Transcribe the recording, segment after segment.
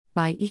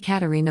By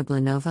Ekaterina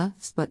Blanova,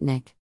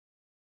 Sputnik.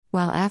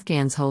 While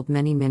Afghans hold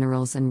many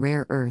minerals and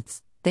rare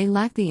earths, they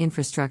lack the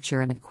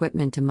infrastructure and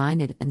equipment to mine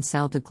it and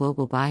sell to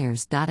global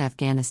buyers.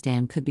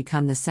 Afghanistan could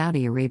become the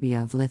Saudi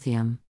Arabia of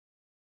lithium.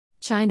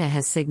 China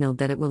has signaled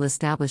that it will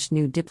establish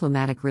new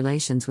diplomatic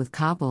relations with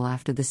Kabul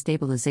after the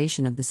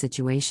stabilization of the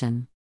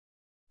situation.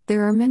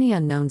 There are many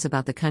unknowns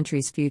about the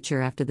country's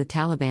future after the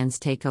Taliban's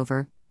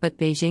takeover, but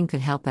Beijing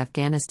could help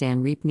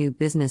Afghanistan reap new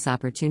business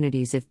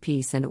opportunities if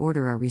peace and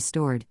order are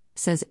restored,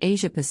 says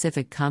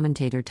Asia-Pacific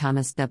commentator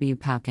Thomas W.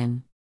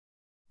 Pauken.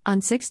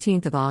 On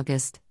 16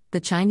 August, the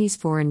Chinese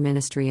Foreign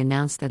Ministry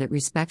announced that it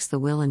respects the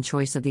will and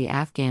choice of the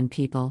Afghan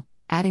people,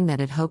 adding that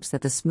it hopes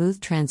that the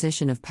smooth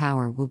transition of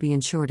power will be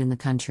ensured in the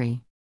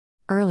country.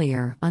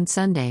 Earlier, on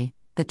Sunday,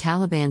 the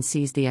Taliban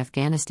seized the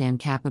Afghanistan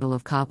capital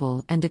of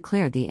Kabul and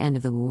declared the end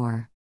of the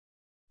war.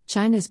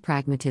 China's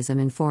pragmatism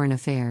in foreign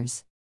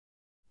affairs.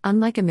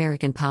 Unlike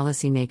American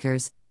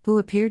policymakers, who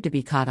appeared to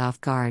be caught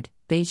off guard,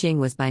 Beijing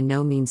was by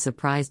no means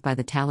surprised by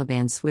the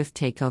Taliban's swift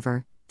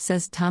takeover,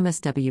 says Thomas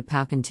W.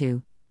 Pauken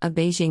II, a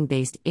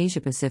Beijing-based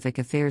Asia-Pacific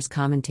affairs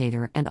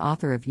commentator and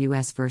author of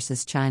U.S.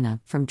 versus China,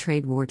 From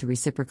Trade War to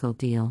Reciprocal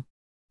Deal.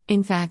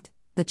 In fact,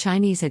 the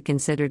Chinese had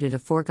considered it a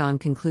foregone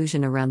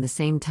conclusion around the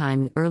same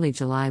time in early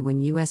July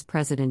when U.S.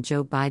 President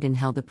Joe Biden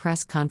held a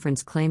press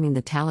conference claiming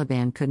the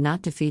Taliban could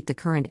not defeat the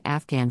current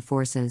Afghan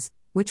forces,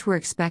 which were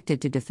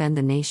expected to defend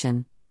the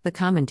nation, the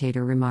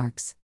commentator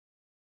remarks.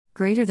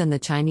 Greater than the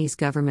Chinese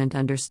government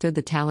understood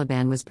the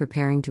Taliban was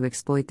preparing to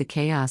exploit the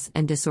chaos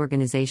and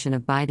disorganization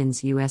of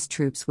Biden's U.S.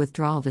 troops'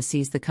 withdrawal to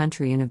seize the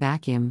country in a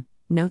vacuum,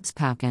 notes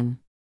Pauken.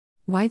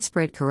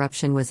 Widespread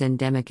corruption was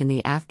endemic in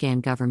the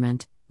Afghan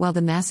government, while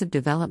the massive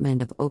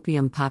development of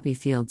opium poppy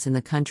fields in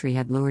the country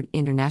had lured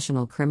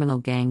international criminal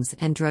gangs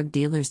and drug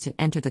dealers to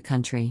enter the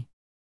country.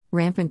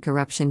 Rampant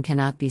corruption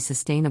cannot be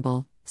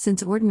sustainable,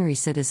 since ordinary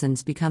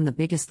citizens become the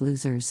biggest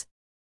losers.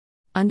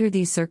 Under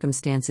these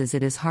circumstances,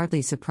 it is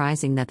hardly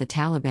surprising that the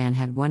Taliban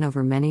had won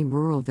over many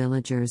rural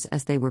villagers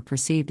as they were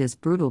perceived as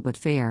brutal but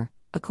fair,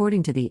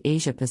 according to the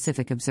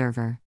Asia-Pacific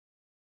Observer.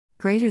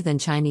 Greater than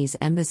Chinese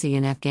embassy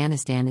in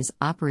Afghanistan is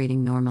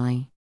operating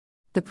normally.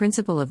 The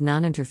principle of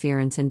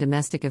non-interference in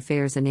domestic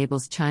affairs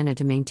enables China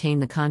to maintain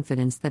the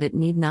confidence that it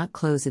need not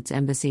close its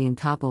embassy in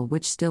Kabul,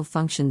 which still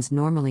functions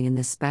normally in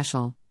this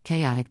special,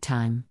 chaotic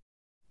time.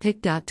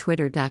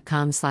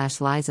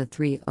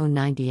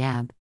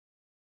 pic.twitter.com/Liza3090ab.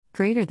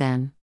 Greater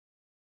than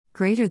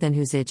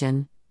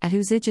Husijan, at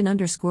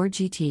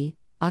Husijan_GT,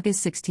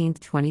 August 16,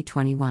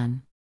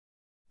 2021.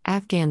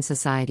 Afghan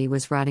society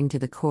was rotting to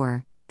the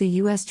core. The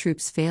U.S.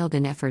 troops failed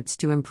in efforts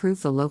to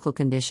improve the local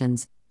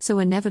conditions, so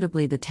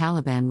inevitably the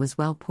Taliban was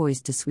well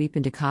poised to sweep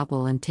into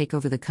Kabul and take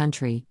over the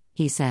country,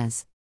 he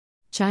says.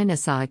 China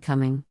saw it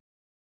coming.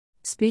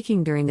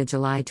 Speaking during the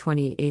July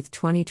 28,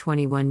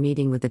 2021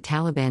 meeting with the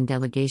Taliban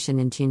delegation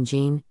in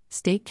Tianjin,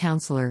 State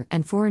Councilor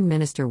and Foreign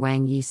Minister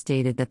Wang Yi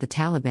stated that the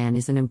Taliban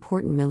is an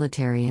important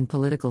military and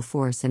political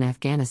force in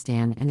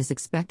Afghanistan and is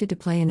expected to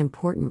play an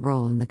important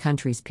role in the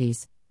country's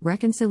peace,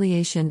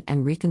 reconciliation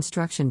and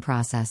reconstruction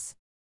process.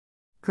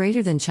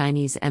 Greater than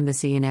Chinese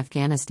embassy in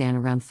Afghanistan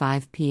around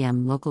 5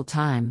 p.m. local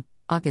time,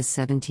 August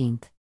 17.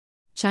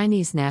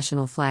 Chinese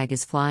national flag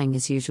is flying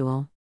as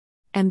usual.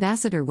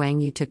 Ambassador Wang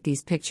Yi took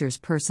these pictures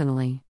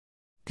personally.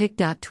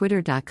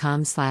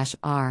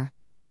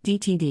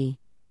 pic.twitter.com/r/DTD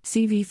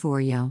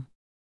CV4yo.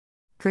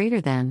 Greater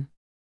than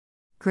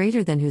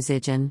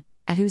Husijan,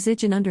 at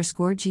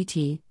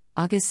Husijan_GT,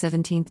 August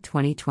 17,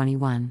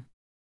 2021.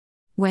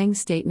 Wang's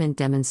statement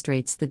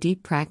demonstrates the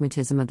deep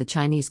pragmatism of the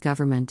Chinese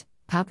government,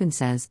 Pauken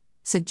says,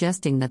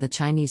 suggesting that the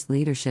Chinese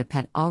leadership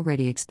had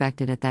already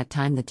expected at that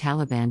time the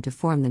Taliban to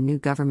form the new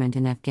government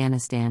in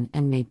Afghanistan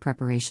and made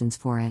preparations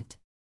for it.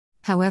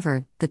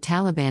 However, the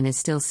Taliban is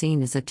still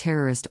seen as a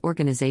terrorist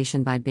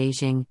organization by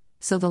Beijing,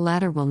 so the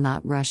latter will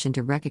not rush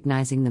into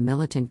recognizing the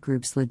militant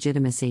group's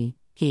legitimacy,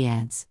 he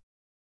adds.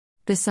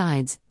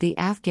 Besides, the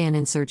Afghan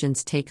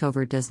insurgents'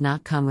 takeover does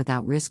not come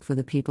without risk for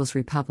the People's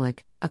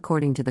Republic,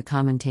 according to the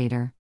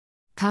commentator.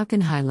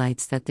 Pauken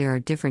highlights that there are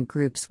different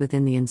groups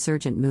within the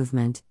insurgent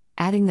movement,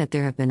 adding that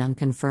there have been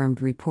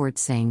unconfirmed reports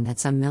saying that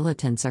some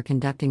militants are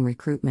conducting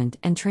recruitment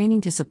and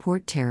training to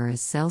support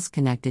terrorist cells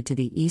connected to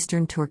the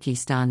Eastern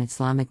Turkestan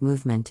Islamic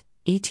Movement,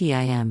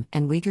 ETIM,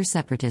 and Uyghur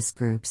separatist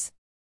groups.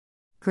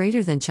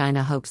 Greater than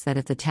China hopes that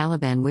if the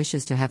Taliban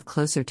wishes to have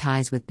closer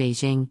ties with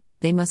Beijing,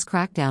 they must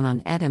crack down on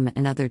ETIM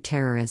and other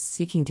terrorists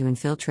seeking to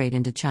infiltrate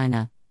into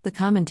China, the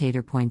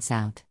commentator points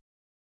out.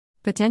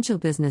 Potential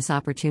business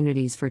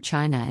opportunities for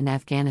China and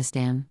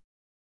Afghanistan.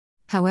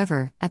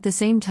 However, at the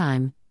same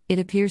time, it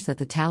appears that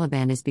the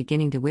Taliban is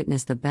beginning to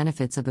witness the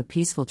benefits of a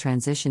peaceful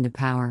transition to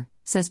power,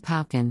 says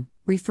Pauken,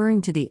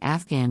 referring to the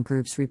Afghan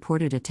group's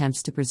reported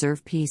attempts to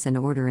preserve peace and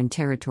order in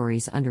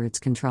territories under its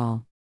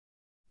control.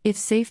 If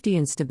safety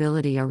and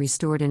stability are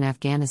restored in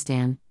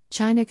Afghanistan,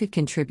 China could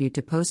contribute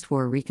to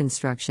post-war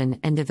reconstruction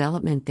and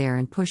development there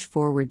and push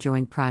forward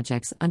joint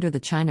projects under the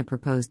China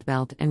Proposed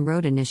Belt and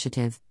Road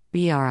Initiative,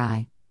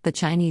 BRI, the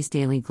Chinese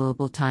daily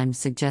Global Times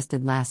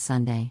suggested last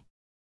Sunday.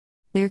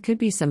 There could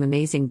be some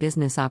amazing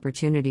business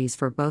opportunities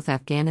for both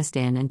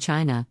Afghanistan and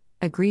China,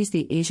 agrees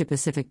the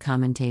Asia-Pacific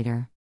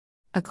commentator.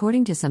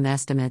 According to some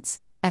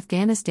estimates,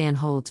 Afghanistan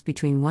holds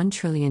between $1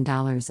 trillion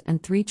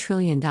and $3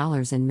 trillion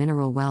in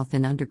mineral wealth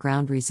and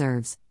underground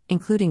reserves,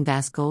 including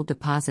vast gold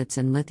deposits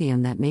and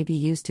lithium that may be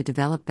used to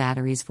develop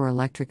batteries for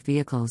electric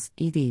vehicles,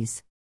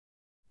 EVs.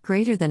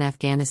 Greater than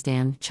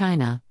Afghanistan,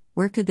 China,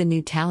 where could the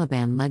new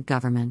Taliban-led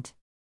government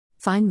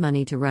find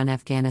money to run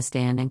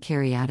Afghanistan and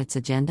carry out its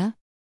agenda?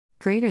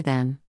 Greater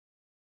than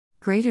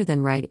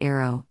right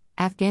arrow,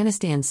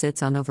 Afghanistan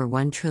sits on over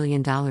 $1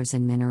 trillion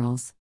in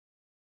minerals.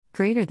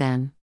 Greater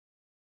than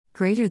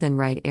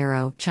right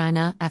arrow,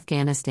 China,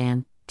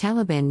 Afghanistan,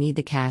 Taliban need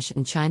the cash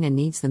and China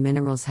needs the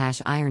minerals.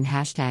 #iron,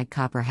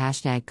 #copper,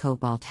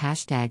 #cobalt,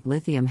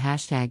 #lithium,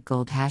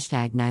 #gold,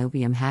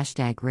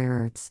 #niobium, #rare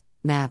earths.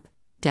 Map,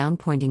 down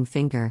pointing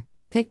finger,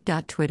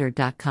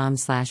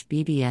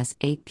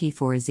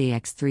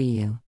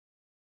 pic.twitter.com/bbs8p4zx3u.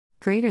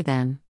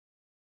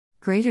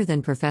 Greater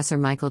than Professor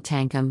Michael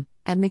Tankum,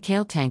 at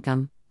Mikhail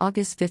Tankum,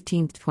 August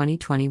 15,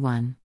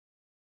 2021.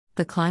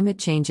 The climate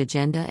change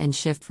agenda and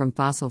shift from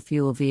fossil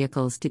fuel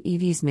vehicles to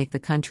EVs make the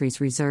country's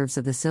reserves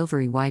of the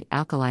silvery white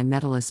alkali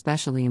metal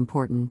especially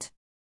important.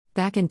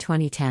 Back in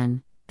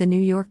 2010, the New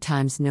York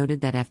Times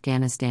noted that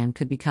Afghanistan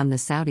could become the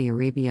Saudi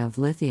Arabia of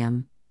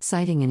lithium,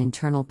 citing an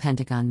internal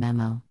Pentagon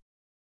memo.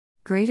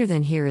 Greater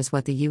than here is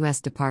what the U.S.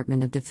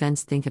 Department of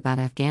Defense think about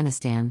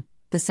Afghanistan,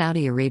 the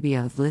Saudi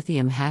Arabia of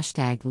lithium,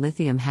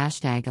 #lithium,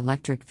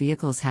 #electric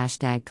vehicles,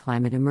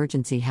 #climate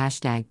emergency,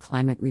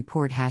 #climate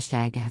report,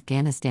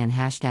 #Afghanistan,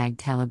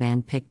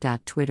 #Taliban,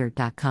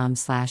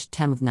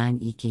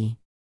 pic.twitter.com/10of9iki.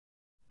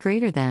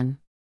 Greater than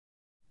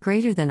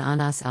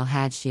Anas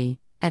al-Hajji,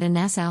 at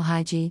Anas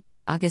al-Hajji,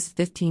 August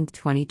 15,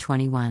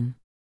 2021.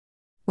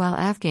 While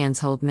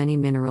Afghans hold many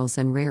minerals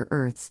and rare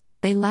earths,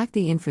 they lack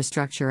the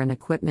infrastructure and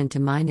equipment to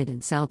mine it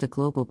and sell to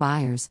global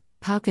buyers,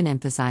 Pauken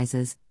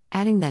emphasizes,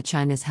 adding that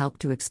China's help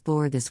to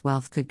explore this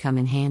wealth could come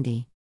in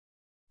handy.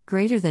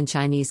 Greater than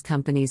Chinese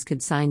companies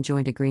could sign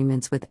joint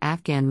agreements with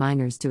Afghan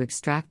miners to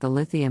extract the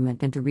lithium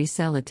and to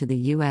resell it to the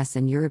US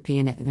and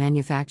European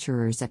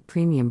manufacturers at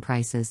premium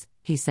prices,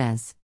 he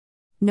says.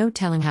 No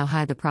telling how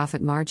high the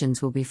profit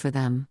margins will be for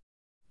them.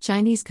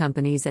 Chinese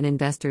companies and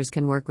investors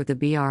can work with the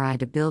BRI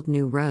to build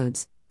new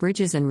roads,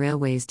 bridges and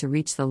railways to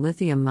reach the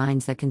lithium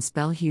mines that can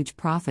spell huge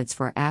profits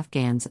for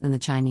Afghans and the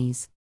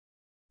Chinese.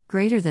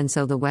 Greater than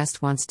so the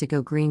West wants to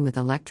go green with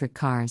electric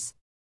cars.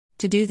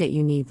 To do that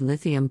you need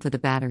lithium for the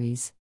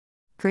batteries.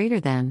 Greater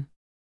than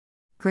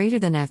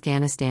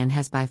Afghanistan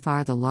has by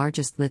far the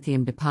largest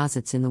lithium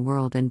deposits in the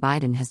world and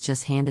Biden has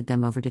just handed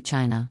them over to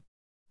China.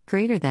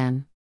 Greater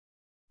than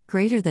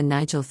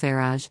Nigel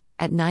Farage,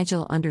 at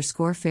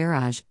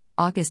Nigel_Farage,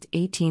 August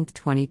 18,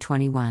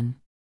 2021.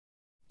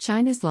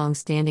 China's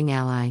long-standing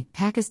ally,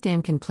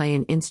 Pakistan can play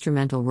an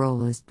instrumental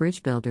role as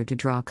bridge builder to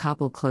draw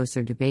Kabul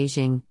closer to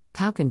Beijing,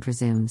 Pauken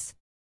presumes.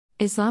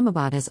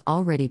 Islamabad has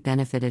already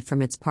benefited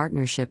from its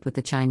partnership with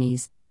the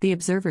Chinese, the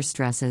observer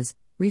stresses,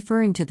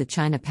 referring to the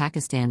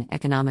China-Pakistan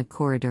Economic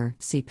Corridor,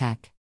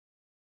 CPEC.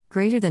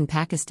 Greater than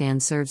Pakistan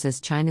serves as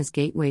China's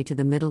gateway to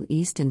the Middle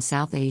East and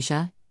South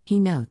Asia, he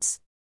notes.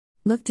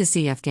 Look to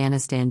see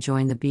Afghanistan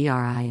join the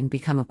BRI and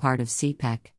become a part of CPEC.